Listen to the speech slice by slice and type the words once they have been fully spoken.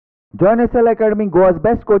Join SL Academy, Goa's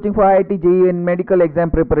best coaching for IIT, JEE and medical exam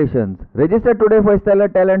preparations. Register today for Stellar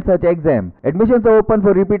Talent Search exam. Admissions are open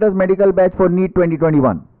for repeaters medical batch for NEET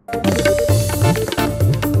 2021.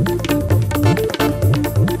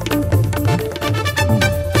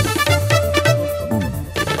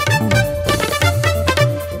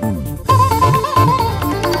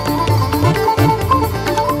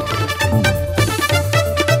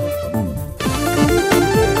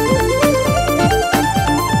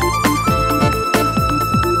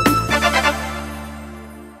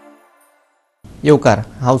 येवकार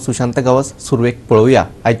हांव सुशांत गावस. सुरवेक पळोवया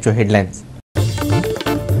आयच्यो headlines.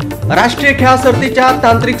 राष्ट्रीय खेळा सर्तीच्या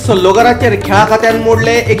तांत्रिक सल्लोगाराचेर खेळा खात्यान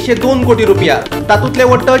मोडले 102 कोटी रुपया. तातूंतले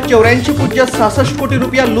वट्ट 84.66 कोटी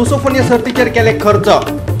रुपया लुसोफोनिया सर्तीचेर केले खर्च.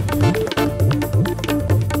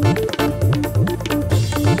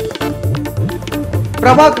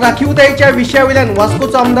 प्रभाग राखीवतायेच्या विशयावयल्यान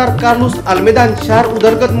वास्कोचो आमदार कार्लोस आल्मेदान शार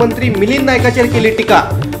उदरगत मंत्री मिलिंद नायकाचेर केली टिका.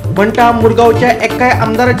 म्हणटा मुरगांवच्या एकाय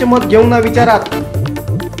आमदाराचे मत घेवंक ना विचारात.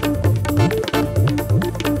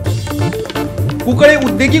 कुंकळे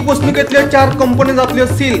उद्देगीक वसणुकेतल्यो 4 कंपन्यो जातल्यो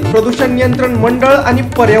सील. प्रदूषण नियंत्रण मंडळ आणि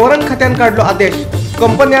पर्यावरण खात्यान काढलो आदेश.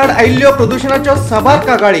 कंपन्याआड आयिल्ल्यो प्रदूषणाच्यो साबार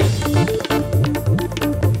कागाळी.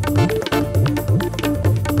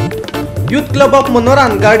 Youth club of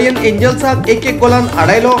मनोरान guardian एंजल्साक 1-1 Golan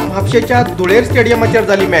आडायलो. म्हापशेच्या धुळेर स्टेडियमाचेर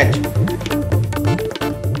जाली मॅच.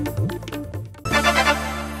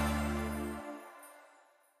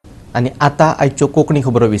 आणि आता आयच्यो कोंकणी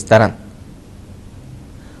खबरो विस्तारान.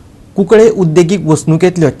 कुंकळे उद्देगीक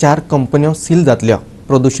वसणुकेतल्यो 4 कंपन्यो सील जातल्यो.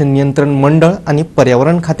 प्रदूषण नियंत्रण मंडळ आणि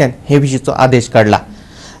पर्यावरण खात्यान हे विशींचो आदेश काढला.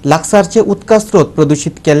 लागसारचे उदका स्त्रोत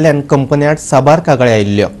प्रदूषित केल्ल्यान कंपन्याआड साबार कागाळी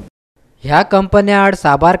आयिल्ल्यो. ह्या कंपन्याआड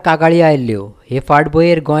साबार कागाळी आयिल्ल्यो. हे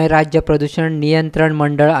फाटभुंयेर गोंय राज्य प्रदूषण नियंत्रण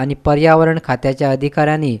मंडळ आणि पर्यावरण खात्याच्या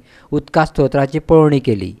अधिकाऱ्यांनी उदका स्त्रोताची पळोवणी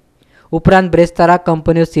केली. उपरांत ब्रेस्ताराक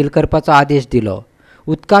कंपन्यो सील करपाचो आदेश दिलो.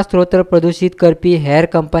 उदका स्त्रोत प्रदूषित करपी हेर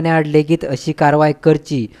कंपन्याआड लेगीत अशी कारवाय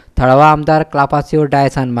करची थळावा आमदार क्लापासियो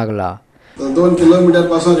डायसान मागला. 2 किलोमीटर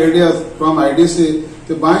पासून रेडियस फ्रॉम आयडीसी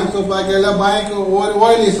ते बांय चोवपाक गेल्यार बांयक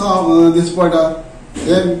ऑयल दिसपडटा.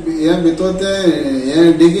 हे भितर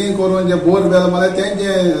ते डिगींग करून जे बोर बेल मारले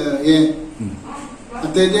तेंचे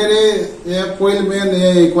तेजेर हे पयली मेन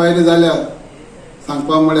इन्क्वायरी जाल्या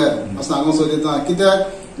सांगपा म्हळ्यार सांगूंक सोदिता.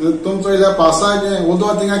 कित्याक तुमचो इल्ल्या पावसाचे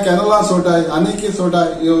उदक थिंगा कॅनलान सोडटाय आनी कितें सोडटाय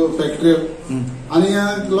ह्यो फॅक्टऱ्यो आनी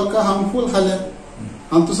लोकांक हार्मफूल जालें.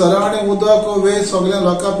 आनी तूं सरावंडींग उदक वेस्ट सगळ्या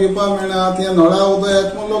लोकांक पिवपाक मेळना. थंय नळा उदक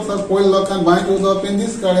येता म्हूण लोक पयलीं लोकांक बांयचें उदक पिवन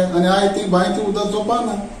दीस काडले आनी आयज ती बांयचें उदक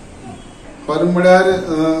चोवपाना. खरें म्हळ्यार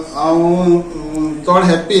हांव चड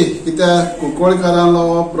हॅप्पी कित्याक कुंकळकारांलो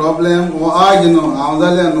हो प्रॉब्लेम हो आज न्हू हांव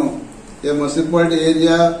जाल्या न्हू हे म्युनिसिपालिटी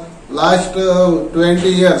एरिया लास्ट 20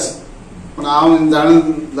 years पण हांव जाणून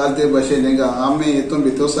जाता ते भशेन हिंगा आमी हितून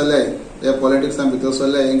भितर सरले हे पॉलिटिक्सान भितर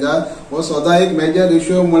सरले हिंगा हो सदां एक मेजर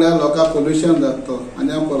इश्यू म्हळ्यार लोकांक पोल्युशन जाता.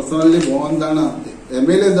 आनी हांव पर्सनली भोंवन जाणा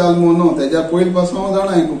MLA जाल म्हूण न्हू तेज्या पयलीं पासून हांव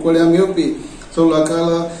जाणा कुंकळ्यांक येवपी. सो लोकांक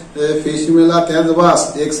फीश मिला तेच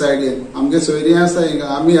वास एक सायडीन आमगे सोयरी आसा हिंगा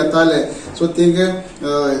आमी येताले. सो थिंग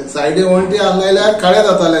सायडीन वणटी आसलेल्यार काळे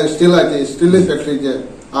जाताले स्टिलाचे स्टील फॅक्टरीचे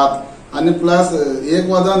हात. आनी प्लस 1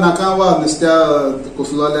 वजा नाका वा नुस्त्या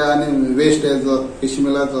कुसलोले आनी वेस्ट हेजो फीश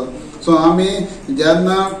मिलाचो. सो आमी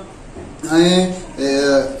जेन्ना हांवें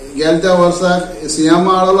गेल्या त्या वर्साक CM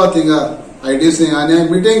हाडलो थिंगा IDC आनी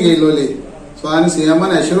मिटींग घेयलोली. सो आनी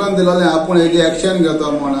CMन एश्युरन्स दिलोलें आपूण हेजी एक्शन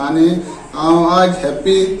घेतो म्हूण. आनी हांव आज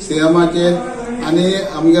हॅप्पी CMचेर आनी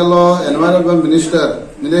आमगेलो एनवायरमेंट मिनिस्टर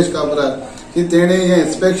निलेश काब्राल की तेणी हें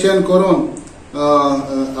इन्स्पेक्शन करून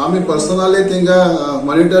आमी पर्सनली थिंगा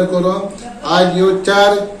मॉनिटर करून आज ह्यो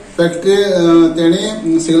 4 फॅक्टरी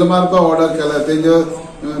तेणी सील मारपाक ऑर्डर केला. तेज्यो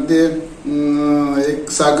ते एक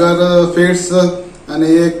सागर फीड्स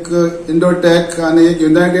आनी एक इंडोटॅक आनी एक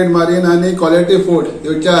युनायटेड मारीन आनी क्वॉलिटी फूड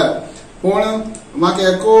ह्यो 4. पूण म्हाका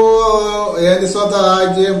एको हे दिसता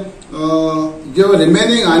आज ज्यो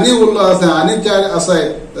रिमेनिंग आनी उरलो आसा आनी 4 आसाय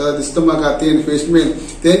दिसता म्हाका 3 फीश मील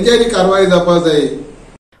तेंचेरी कारवाय जावपाक जाय.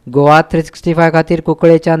 GOA365 खातीर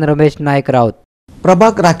कुंकळेच्यान रमेश नायक रावत.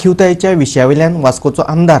 प्रभाग राखीवतायेच्या विशयावयल्यान वास्कोचो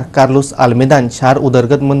आमदार कार्लोस आल्मेदान शार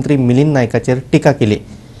उदरगत मंत्री मिलिंद नायकाचेर टिका केली.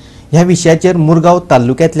 ह्या विशयाचेर मुरगांव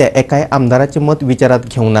तालुक्यातल्या एकाय आमदाराचे मत विचारात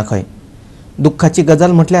घेवंक ना खंय. दुख्खाची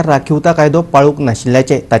गजाल म्हटल्यार राखीवता कायदो पाळूंक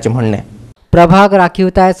नाशिल्ल्याचें ताचें म्हणणें. प्रभाग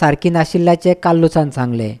राखीवताय सारकी नाशिल्ल्याचें कार्लोसान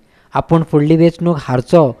सांगलें. आपूण फुडली वेंचणूक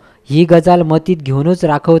हारचो ही गजाल मतींत घेवनूच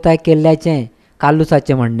राखीवताय केल्ल्याचें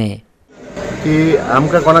कार्लोसाचें म्हणणें. की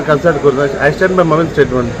आमकां कोणाक कन्सल्ट करना. I stand by my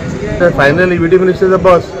statement. Finally VD minister is the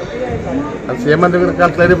boss. CMन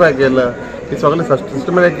काल क्लॅरिफाय केलं की सगळें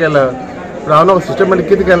सिस्टमॅटिक केलं पूण हांव सिस्टमॅटीक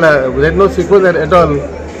कितें केलां देट no sequins at all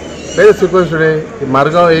very sequins today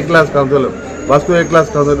Margao A class council Vasco A class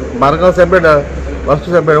council Margao separate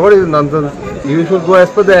Vasco separate what is nonsense you should go as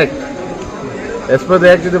per the act as per the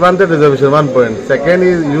act is the 1/3 reservation 1 point. Second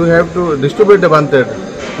is you have to distribute the 1/3.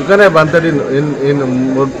 You can't have 1/3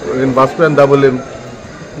 in Vasco and Dabolim.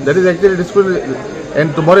 That is actually dispute.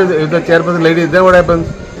 And tomorrow if the chairperson lady is there, what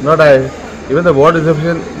happens? Not I. Even the ward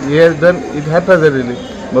reservation he has done, it happens really.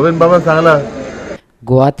 Bhavin Bhavan सांगला.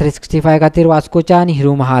 गोवा 365 खातीर वास्कोच्यान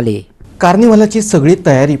हिरू महाले. कार्निवालाची सगळी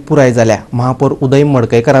तयारी पुराय जाल्या महापौर उदय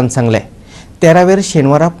मडकयकरान सांगले. 13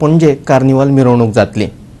 शेनवारा पणजे कार्निवाल मिरवणूक जातली.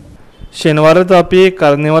 शेनवारा जावपी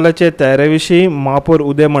कार्निवालाचे तयारेविशीं महापौर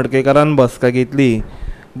उदय मडकयकरान बसका घेतली.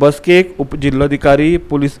 बसकेक उपजिल्लोधिकारी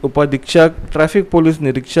पुलीस उपअधीक्षक ट्रॅफिक पुलीस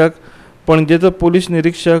निरीक्षक पणजेचो पुलीस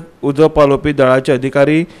निरीक्षक उजो पालोवपी दळाचे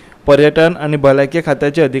अधिकारी पर्यटन आनी भलायकी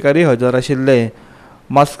खात्याचे अधिकारी हजर आशिल्ले.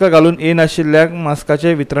 मास्क घालून येनाशिल्ल्यांक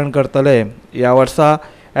मास्काचें वितरण करतले. ह्या वर्सा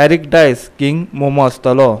एरिक डायस किंग मोमो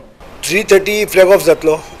आसतलो. 3:30 फ्लॅग ऑफ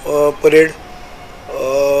जातलो परेड.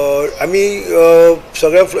 आमी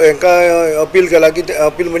सगळ्या हांकां अपील केला की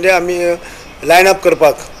अपील म्हणजे आमी लायन अप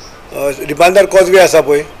करपाक रिबांदार कॉजवे आसा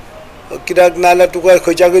पळय कित्याक नाजाल्यार तुका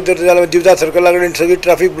खंयच्याकूय जर जाल्यार दिवजा सर्कला कडेन सगळी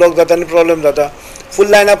ट्रॅफिक ब्लॉक जाता आनी प्रॉब्लेम जाता. फूल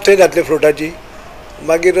लायन अप थंय जातले फ्लोटाची.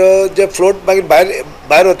 मागीर जे फ्लोट मागीर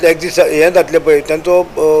भायर वतले एग्जीट हें जातले पळय तांचो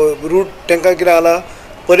रूट तांकां कितें जाला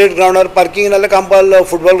परेड ग्रावंडार पार्किंग नाजाल्यार कांपाल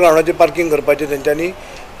फुटबॉल ग्रावंडाचेर पार्किंग करपाचें तेंच्यांनी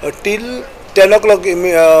टील 10 o'clock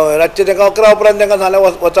रातचे तांकां 11 उपरांत तांकां नाल्यार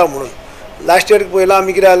वचा म्हणून. लास्ट इयर पयलां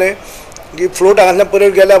आमी कितें जालें की फ्लोट हांगासल्यान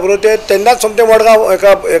परेड गेल्या बरोबर ते तेन्नाच सोमतें मडगांव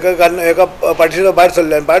एका पार्टीशन भायर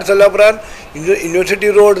सरल्या उपरांत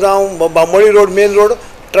युनिवर्सिटी रोड जावं Bambolim road main road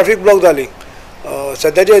traffic block जाली.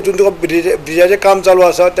 सद्याच्या हितून तुका ब्रिजाचें काम चालू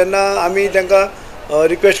आसा तेन्ना आमी तांकां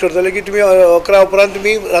रिक्वेस्ट करतले की तुमी 11 उपरांत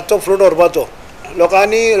तुमी रातचो फ्लोट व्हरपाचो.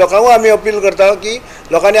 लोकांकूय आमी अपील करता की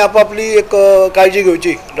लोकांनी आपली एक काळजी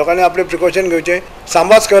घेवची. लोकांनी आपले प्रिकॉशन घेवचे.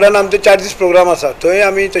 सांबाळ स्क्वेरान आमचे 4 दीस प्रोग्राम आसा थंय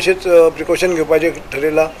आमी तशेंच प्रिकॉशन घेवपाचें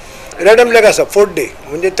ठरयलां. रेड एंड ब्लॅक आसा 4th डे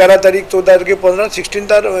म्हणजे 13 तारीख 14 तारखेर 15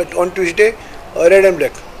 16 on Tuesday red end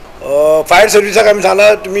black. Fire सर्विसाक आमी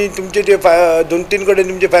सांगला तुमी तुमचे ते 2-3 कडेन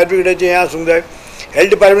तुमचे फायर ब्रिगेडाचें हें आसूंक जाय. हेल्थ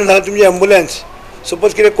डिपार्टमेंट सांगला तुमची एम्बुलन्स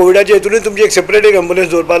सपोज कितें कोविडाचे हितूनय तुमची एक सेपरेट एक एम्बुलन्स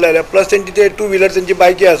दवरपाक लायल्या प्लस तेंची ते 2 व्हिलर तेंची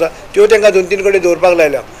बायकी आसा त्यो तांकां 2-3 कडेन दवरपाक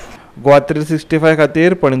लायल्या. गोवा 365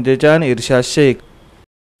 खातीर पणजेच्यान इर्शाद शेख.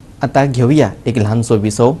 आता घेऊया एक ल्हानसो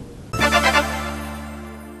विसव.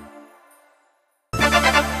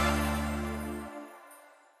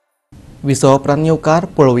 विसव उपरांत येवकार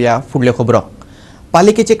पळोवया फुडल्यो खबरो.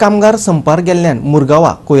 पालिकेचे कामगार संपार गेल्ल्यान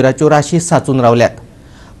मुरगांवां कोयराच्यो राशी सांचून रावल्यात.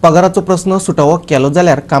 पगाराचो प्रस्न सुटावो केलो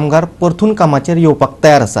जाल्यार कामगार परतून कामाचेर येवपाक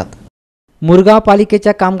तयार आसात. मुरगांव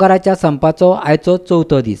पालिकेच्या कामगाराच्या संपाचो आयचो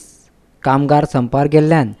 4थो दीस. कामगार संपार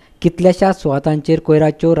गेल्ल्यान कितल्याशा सुवातांचेर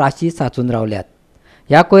कोयराच्यो राशी सांचून रावल्यात.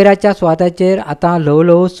 ह्या कोयराच्या सुवातांचेर आतां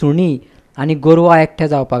ल्हव सुणी आनी गोरवां एकठे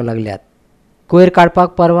जावपाक लागल्यात. कोयर काडपाक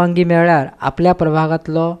परवानगी मेळ्ळ्यार आपल्या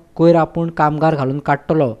प्रभागांतलो कोयर आपूण कामगार घालून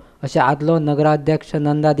काडटलो अशें आदलो नगराध्यक्ष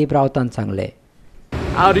नंदादीप रावतान सांगलें.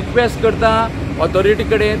 हांव रिक्वेस्ट करता ऑथॉरिटी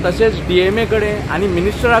कडेन तशेंच DMA कडेन आनी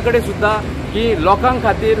मिनिस्टरा कडेन सुद्दां की लोकां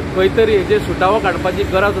खातीर खंय तरी हेजेर सुटावो काडपाची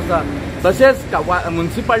गरज आसा. तशेंच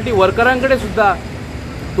म्युन्सिपाल्टी वर्करां कडेन सुद्दां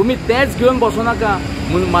तुमी तेंच घेवन बसूं नाका.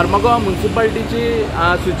 मार्मागांव म्युन्सिपाल्टीची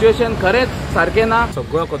सिच्युएशन खरेंच सारकें ना.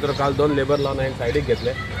 सगळो कचरो काल 2 लेबर लावन हांवें सायडीक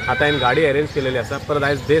घेतले. आतां हांवें गाडी अरेंज केलेली आसा. परत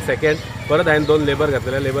आयज डे सेकंड परत हांवें 2 लेबर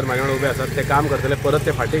घेतले. लेबर म्हाजे वांगडा उबे आसात. ते काम करतले परत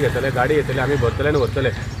ते फाटी घेतले गाडी येतले आमी भरतले आनी व्हरतले.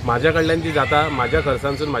 म्हाज्या कडल्यान जी जाता म्हाज्या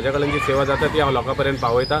खर्चांसून म्हाज्या कडल्यान जी सेवा जाता ती हांव लोकां पर्यंत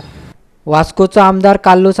पावयता. वास्कोचो आमदार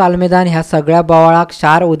कार्लोस आल्मेदान ह्या सगळ्या बोवाळाक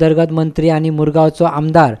शार उदरगत मंत्री आनी मुरगांवचो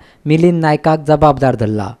आमदार मिलिंद नायकाक जबाबदार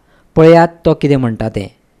धरला. पळयात तो कितें म्हणटा तें.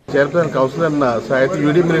 चेअरपर्सन काउन्सिलर ना so I think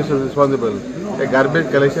UD minister responsible. ते गार्बेज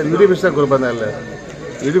कलेक्शन UD मिनिस्टर करपाक नासलें.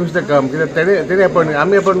 UD मिनिस्टर काम कित्याक तेणे अपॉइंट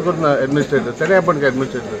आमी अपॉइंट करना एडमिनिस्ट्रेटर तेणे अपॉइंट केला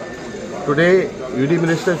administrator. Today UD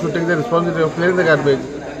minister should take the responsibility of clearing the garbage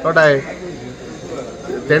not I.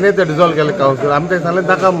 तेणे ते डिजॉल्व केलें काउन्सिल. आमी तें सांगलें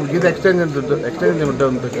नाका कितें एक्सटेंशन म्हणटा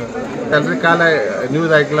तांणे काल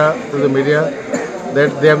न्यूज आयकला through the media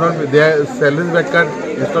that they have not their salaries were cut,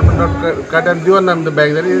 installment not cut and given them the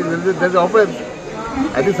bank. There is offense.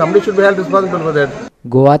 I think somebody should be held responsible for that.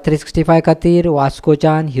 Goa 365 खातीर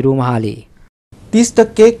वास्कोच्यान हिरू महाले.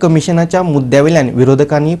 30% कमिशनाच्या मुद्द्यावेल्यान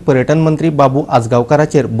विरोधकांनी पर्यटन मंत्री बाबू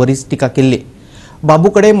आजगावकाराचेर बरीच टिका केल्ली.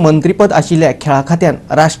 बाबूकडे मंत्रीपद आशिल्ल्या खेळा खात्यान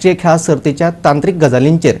राष्ट्रीय खेळा सर्तीच्या तांत्रीक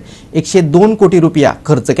गजालींचेर 102 कोटी रुपया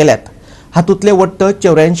खर्च केल्यात. हातूंतले वट्ट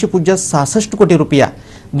 84.66 कोटी रुपया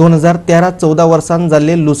 2013-14 वर्सान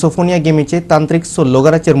जाल्ले लुसोफोनिया गेमीचे तांत्रीक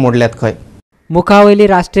सल्लोगाराचेर मोडल्यात खंय. मुखावयली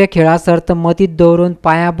राष्ट्रीय खेळा सर्त मतीत दवरून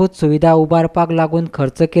पायाभूत सुविधा उबारपाक लागून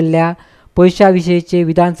खर्च केल्ल्या पैशा विशींचे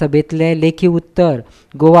विधानसभेतले लेखी उत्तर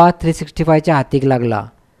गोवा 365च्या हातीक लागला.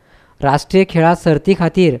 राष्ट्रीय खेळा सर्ती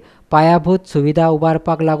खातीर पायाभूत सुविधा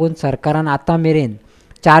उबारपाक लागून सरकारान आतां मेरेन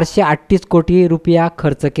 438 कोटी रुपया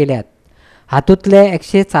खर्च केल्यात. हातूंतले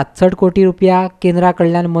 167 कोटी रुपया केंद्रा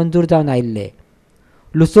कडल्यान मंजूर जावन आयिल्ले.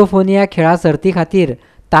 लुसोफोनिया खेळा सर्ती खातीर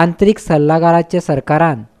तांत्रीक सल्लागाराचे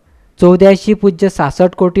सरकारान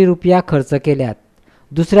 14.66 कोटी रुपया खर्च केल्यात.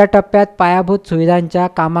 दुसऱ्या टप्प्यात पायाभूत सुविधांच्या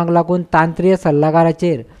कामाक लागून तांत्रीय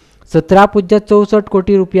सल्लागाराचेर 17.64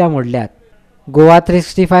 कोटी रुपया मोडल्यात. गोवा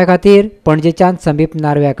 365 खातीर पणजेच्यान समीप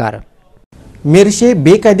नार्वेकार. मेर्शे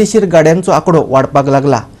बेकायदेशीर गाड्यांचो आंकडो वाडपाक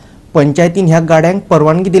लागला. पंचायतीन ह्या गाड्यांक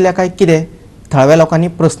परवानगी दिल्या काय कितें? थळाव्या लोकांनी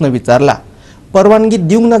प्रस्न विचारला. परवानगी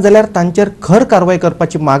दिवंक ना जाल्यार तांचेर खर कारवाय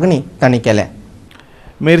करपाची मागणी तांणी केल्या.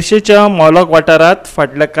 मेर्शेच्या मॉलॉक वाठारांत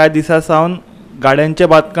फाटल्या कांय दिसां सावन गाड्यांचें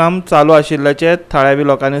बांदकाम चालू आशिल्ल्याचे थळावी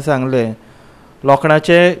लोकांनी सांगले.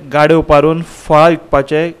 लोखणाचे गाडे उपारून फळां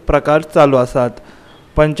विकपाचे प्रकार चालू आसात.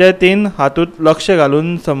 पंचायतीन हातूंत लक्ष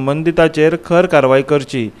घालून संबंधिताचेर खर कारवाय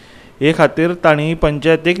करची हे खातीर तांणी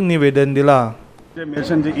पंचायतीक निवेदन दिलां.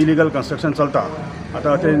 मेर्शेन जे इलिगल कन्स्ट्रक्शन चलता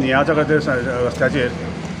आतां ते नियाच्या खातीर रस्त्याचेर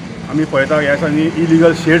आमी पळयता ह्या दिसांनी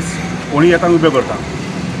इलिगल शेड्स कोणी येता उबे करता.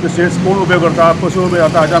 ते शेड्स कोण उबे करता कशे उबे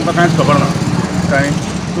जाता हाचें आमकां कांयच खबर ना. कळ्ळें?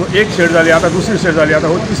 सो एक शेड जाली आतां दुसरी शेड जाली आतां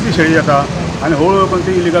हो तिसरी शेड येता आनी हळू करून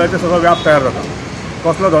ती इलिगलाचो सगळो व्याप तयार जाता.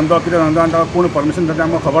 कसलो धंदो कितें धंदो आनी ताका कोण परमिशन दिता तें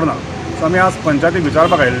आमकां खबर ना. सो आमी आज पंचायतीक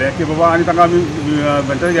विचारपाक आयिल्ले की बाबा आनी तांकां आमी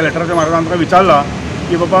पंचायतीच्या लेटराच्या मार्फत आमकां विचारला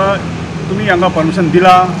की बाबा तुमी हांगा परमिशन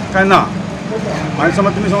दिला काय ना. आनी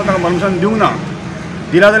समज तुमी समज ताका परमिशन दिवंक ना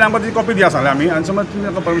दिला जाल्यार आमकां ती कॉपी दिया सांगल्या आमी. आनी समज तुमी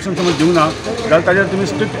ताका परमिशन समज दिवंक ना जाल्यार ताजेर तुमी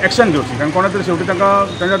स्ट्रिक्ट एक्शन घेवची. कारण कोणा तरी शेवटी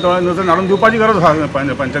तांकां तांच्या दोळ्यान नजर हाडून दिवपाची गरज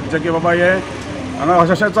आसा पंचायतीच्या की बाबा हे हांगा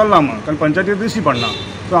अशें अशें चल्लां म्हणून. कारण पंचायतीक दिश्टी पडना.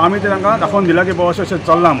 सो आमी ते तांकां दाखोवन दिला की बाबा अशें अशें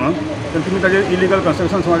चल्लां म्हणून. तर तुमी ताजेर इलिगल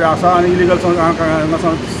कन्स्ट्रक्शन समज आसा आनी इलिगल समज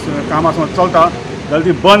कामां समज चलता जाल्यार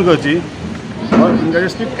ती बंद करची. ताजेर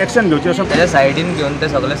स्ट्रिक्ट एक्शन घेवची अशें. तेज्या सायडीन घेवन ते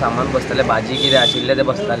सगळे सामान बसताले भाजी कितें आशिल्लें ते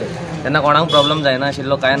बसताले. तेन्ना कोणाक प्रॉब्लम जायना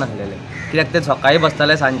आशिल्लो कांय नासलेले. कित्याक ते सकाळी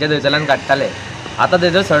बसताले सांजचे थंयसरल्यान काडटाले. आतां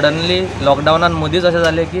तेजो सडनली लॉकडावनान मदींच अशें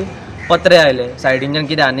जालें की पत्रे आयले सायडींच्यान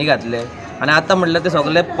कितें आनी घातले आनी आतां म्हटल्यार ते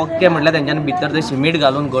सगळे पक्के म्हटल्यार तेंच्यांनी भितर ते सिमीट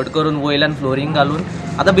घालून घट करून वयल्यान फ्लोरींग घालून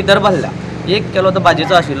आतां भितर बांदल्या. एक केलो तो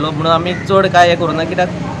भाजयेचो आशिल्लो म्हणून आमी चड काय हें करूं ना कित्याक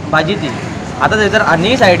भाजी ती. आतां थंयसर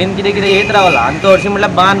आनी सायडीन कितें कितें येत रावला आनी तो हरशीं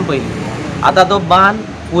म्हटल्यार बांद पयली. आतां तो बांद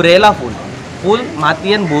पुरयला फूल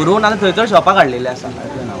मातयेन भरून आनी थंयसर शॉपां काडलेलीं आसा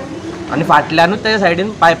आनी फाटल्यानूच तेज्या सायडीन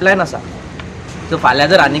पायपलायन आसा. सो फाल्यां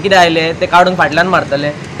जर आनी कितें आयलें ते काडून फाटल्यान मारतले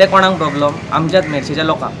ते कोणाक प्रॉब्लम? आमच्याच मेर्शेच्या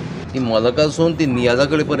लोकांक. ती मोलकासून ती नियाजा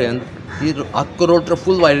कडेन पर्यंत ती आख्खो रोड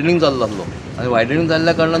फूल वायडनींग जाल्लो आसलो आनी वायडनींग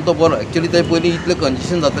जाल्ल्या कारणान तो बरो एक्चुअली थंय पयलीं इतलें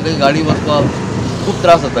कंजेशन जातालें गाडी वचपाक खूब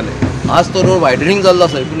त्रास जाताले. आज तो रोड वायडनींग जाल्लो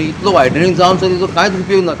आसा पूण इतलो वायडनींग जावन सुद्दां तिचो कांयच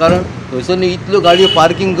उपयोग ना. कारण थंयसर न्ही इतल्यो गाडयो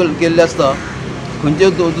पार्किंग केल्ल्यो आसता.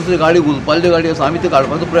 खंयच्यो दुसऱ्यो गाडी घुलपाल्ल्यो गाडयो आसा आमी त्यो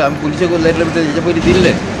काडपाचो आमी पुलिशेक लेटर बिटर हेच्या पयलीं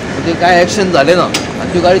दिल्ले पूण ते कांय एक्शन जालें ना.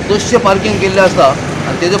 आनी त्यो गाडी तश्यो पार्किंग केल्ल्यो आसता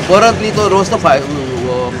आनी तेजो परत न्ही तो रस्तो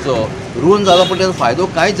आमचो रुवन जालो पूण तेजो फायदो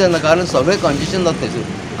कांयच जायना. कारण सगळें कंजेशन जाता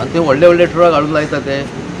थंयसर आनी ते व्हडले व्हडले ट्रक हाडून लायता ते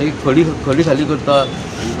खडी खाली करता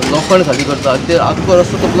लोखंड खाली करता आनी ते आख्खो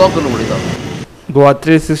रस्तो तो ब्लॉक करून उडयता. गोवा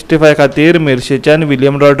 365 खातीर मेर्शेच्यान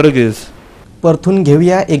विलियम रॉड्रिगीस. परतून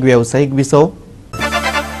घेवया एक वेवसायीक विसव.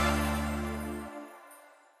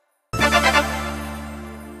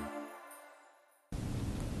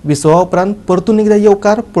 विसवा उपरांत परतून एकदां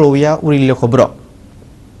येवकार पळोवया उरिल्ल्यो खबरो.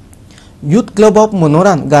 Youth club of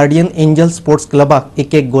मनोरान guardian angel sports क्लबाक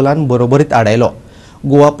 1-1 Golan बरोबरीत आडायलो.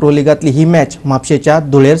 गोवा प्रो लिगांतली ही मॅच म्हापशेच्या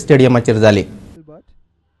धुळेर स्टेडियमाचेर जाली.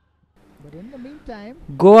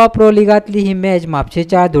 गोवा प्रो लिगांतली ही मॅच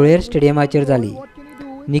म्हापशेच्या धुळेर स्टेडियमाचेर जाली.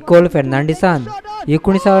 निकोल फेर्नांडिसान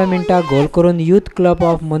 19व्या मिनटाक गोल करून यूथ क्लब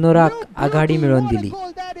ऑफ मनोराक आघाडी मेळोवन दिली.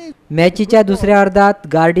 मॅचीच्या दुसऱ्या अर्धात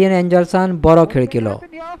गार्डियन एंजल्सान बरो खेळ केलो.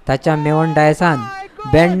 ताच्या मेवण डायसान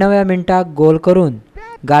 92व्या मिनटाक गोल करून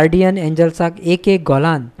गार्डियन एंजल्साक 1-1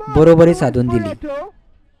 गोलान बरोबरी साधून दिली.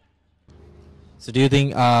 So do you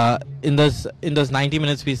think in those 90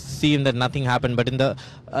 minutes we seen that nothing happened, but in the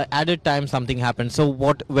added time something happened. So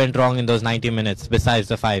what went wrong in those 90 minutes besides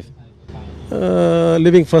the 5?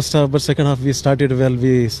 Living first half, but second half we started well.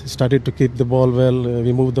 We started to keep the ball well.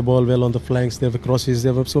 We moved the ball well on the flanks. There were crosses.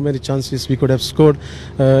 There were so many chances we could have scored.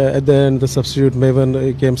 At the end, the substitute Maven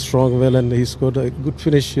came strong well and he scored a good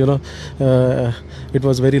finish. It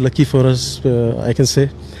was very lucky for us. I can say,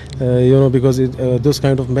 because those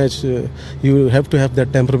kind of match you have to have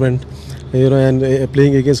that temperament. and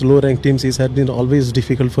playing against low-ranked teams has been always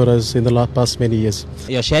difficult for us in the past many years.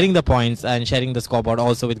 You're sharing the points and sharing the scoreboard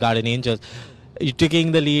also with Garden Angels. You're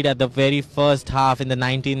taking the lead at the very first half in the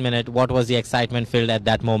 19th minute. What was the excitement filled at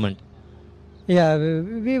that moment? Yeah,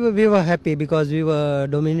 we were happy because we were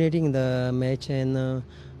dominating the match, and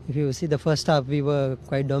if you see the first half, we were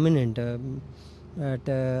quite dominant. But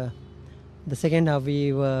the second half,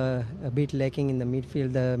 we were a bit lacking in the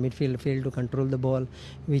midfield. The midfield failed to control the ball,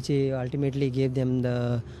 which ultimately gave them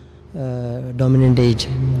the dominant edge.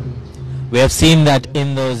 We have seen that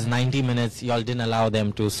in those 90 minutes, y'all didn't allow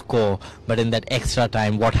them to score. But in that extra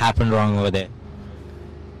time, what happened wrong over there?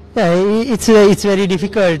 Yeah, it's very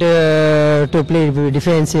difficult to play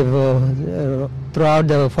defensive throughout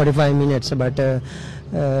the 45 minutes, but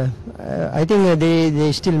I think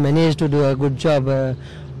they still managed to do a good job.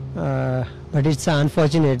 But it's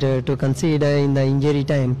unfortunate to concede in the injury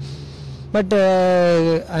time. But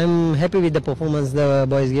I'm happy with the performance the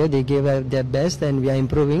boys gave. They gave their best, and we are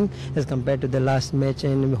improving as compared to the last match,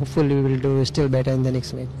 and hopefully we will do still better in the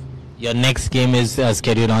next match. Your next game is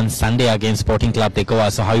scheduled on Sunday against Sporting Club de Goa.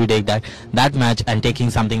 So how you take that match and taking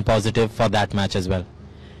something positive for that match as well?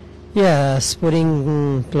 Yeah,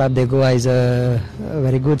 Sporting Club de Goa is a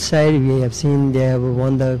very good side. We have seen they have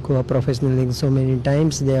won the Goa Professional League so many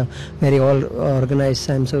times. They are very all organized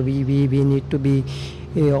time. So we need to be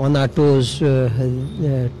on our toes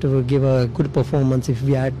to give a good performance if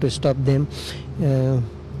we had to stop them.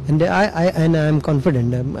 And I'm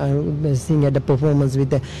confident. I'm seeing at the performance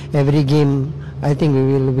with every game. I think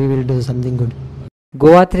we will do something good.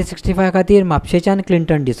 Goa 365 खातीर म्हापशेच्यान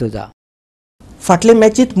Clinton D'Souza. फाटले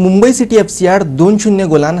मॅचीत Mumbai city FC आड 2-0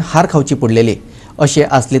 Golan हार खावची पडलेली. अशें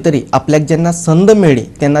आसले तरी आपल्याक जेन्ना संद मेळ्ळी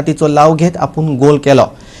तेन्ना तिचो लाव घेत आपूण गोल केलो.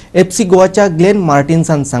 FC गोवाच्या ग्लेन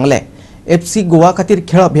मार्टिन्सान सांगले, FC गोवा खातीर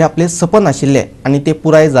खेळप हे आपले सपन आशिल्ले आनी ते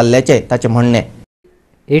पुराय जाल्ल्याचें ताचें म्हणणें.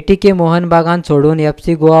 ATK मोहन बागान सोडून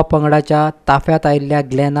FC गोवा पंगडाच्या ताफ्यात आयिल्ल्या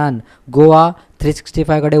ग्लेनान गोवा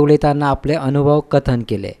 365 कडेन उलयतना आपले अनुभव कथन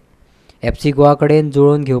केले. FC गोवा कडेन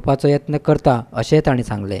जुळोवन घेवपाचो यत्न करता अशें ताणें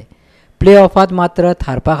सांगलें. प्ले ऑफात मात्र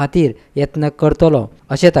थारपा खातीर यत्न करतलो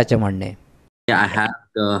अशें ताचें म्हणणें. I have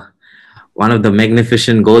one of the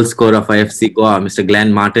magnificent goal scorer for FC Goa, Mr.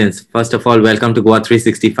 Glenn Martins. First of all, welcome to Goa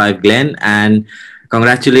 365, Glenn, and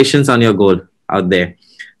congratulations on your goal out there.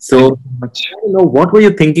 So, what were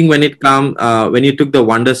you thinking when when you took the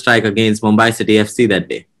wonder strike against Mumbai City FC that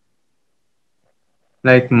day?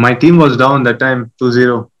 Like, my team was down that time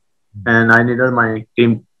 2-0, and I needed my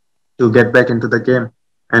team to get back into the game.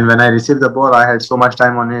 And when I received the ball, I had so much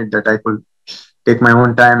time on it that I could take my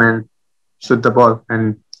own time and shoot the ball.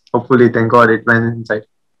 And hopefully, thank God, it went inside.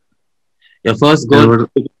 Your first goal,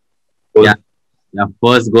 your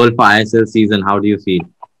first goal for ISL season. How do you feel?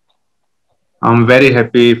 I'm very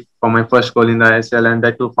happy for my first goal in the ISL, and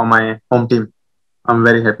that too for my home team. I'm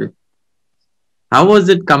very happy. How was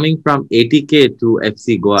it coming from ATK to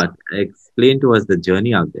FC Goa? Explain to us the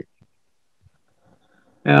journey out there.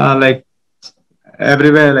 Yeah, like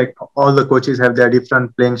everywhere, like all the coaches have their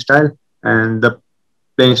different playing style, and the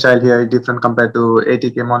playing style here is different compared to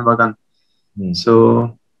ATK Monbagan.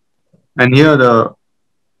 So, and here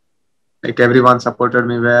everyone supported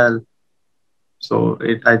me well. So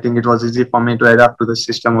I think it was easy for me to adapt to the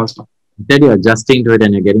system also. Instead, you're adjusting to it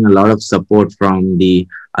and you're getting a lot of support from the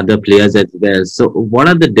other players as well. So what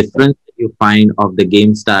are the differences you find of the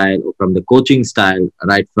game style or from the coaching style,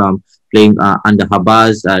 right from playing under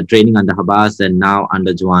Habas, training under Habas and now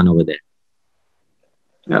under Juan over there?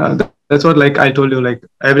 Yeah, that's what like I told you, like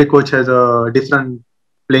every coach has a different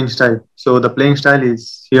playing style. So the playing style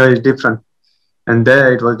here is different and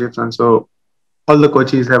there it was different. So all the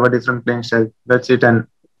coaches have a different playing style. That's it. And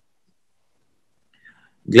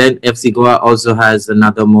Glenn, FC Goa also has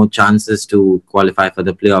another more chances to qualify for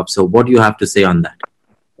the playoffs. So what do you have to say on that?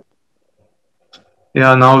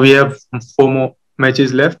 Yeah, now we have 4 more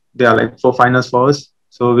matches left. They are like 4 finals for us.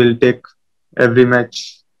 So we'll take every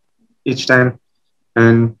match each time.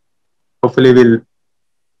 And hopefully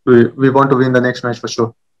we want to win the next match for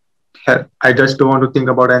sure. I just don't want to think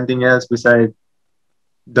about anything else besides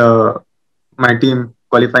my team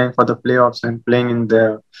qualifying for the playoffs and playing in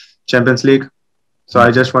the Champions League. So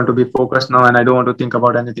I just want to be focused now and I don't want to think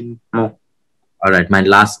about anything more. All right, my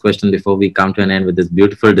last question before we come to an end with this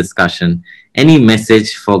beautiful discussion. Any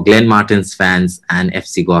message for Glenn Martins fans and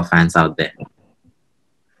FC Goa fans out there?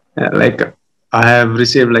 Yeah, like I have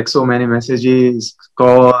received like so many messages,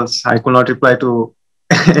 calls. I could not reply to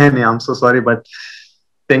any. I'm so sorry, but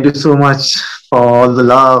thank you so much for all the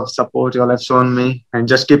love, support you all have shown me, and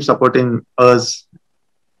just keep supporting us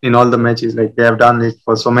in all the matches. Like they have done it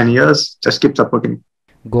for so many years. Just keep supporting.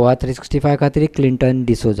 Goa 365 खातीर Clinton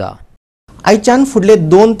D'Souza. आयच्यान फुडले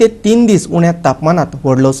 2 ते 3 दीस उण्या तापमानात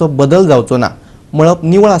व्हडलोसो बदल जावचो ना. मळब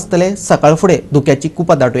निवळ आसतले, सकाळ फुडें धुक्याची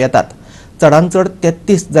कुपां दाटूं येतात. चडांत चड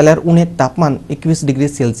 33 जाल्यार उणें तापमान 21 डिग्री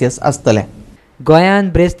सेल्सियस आसतलें.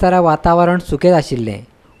 गोंयांत ब्रेस्तारा वातावरण सुकें आशिल्लें.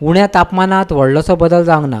 उण्या तापमानात व्हडलोसो बदल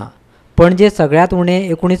जावंक ना. पणजे सगळ्यांत उणें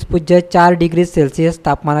 19.4 डिग्री सेल्सियस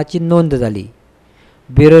तापमानाची नोंद जाली.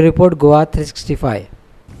 Bureau report Goa 365.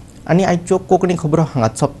 आनी आयच्यो कोंकणी खबरो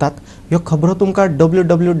हांगाच सोंपतात. ह्यो खबरो तुमकां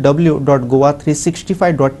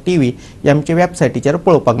www.goa365.tv ह्या आमचे वेबसायटीचेर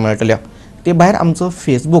पळोवपाक मेळटल्यो. ते भायर आमचो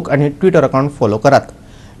फेसबूक आनी ट्विटर अकावंट फॉलो करात.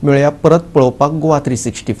 मेळुया परत पळोवपाक गोवा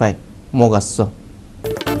 365. मोग आसचो.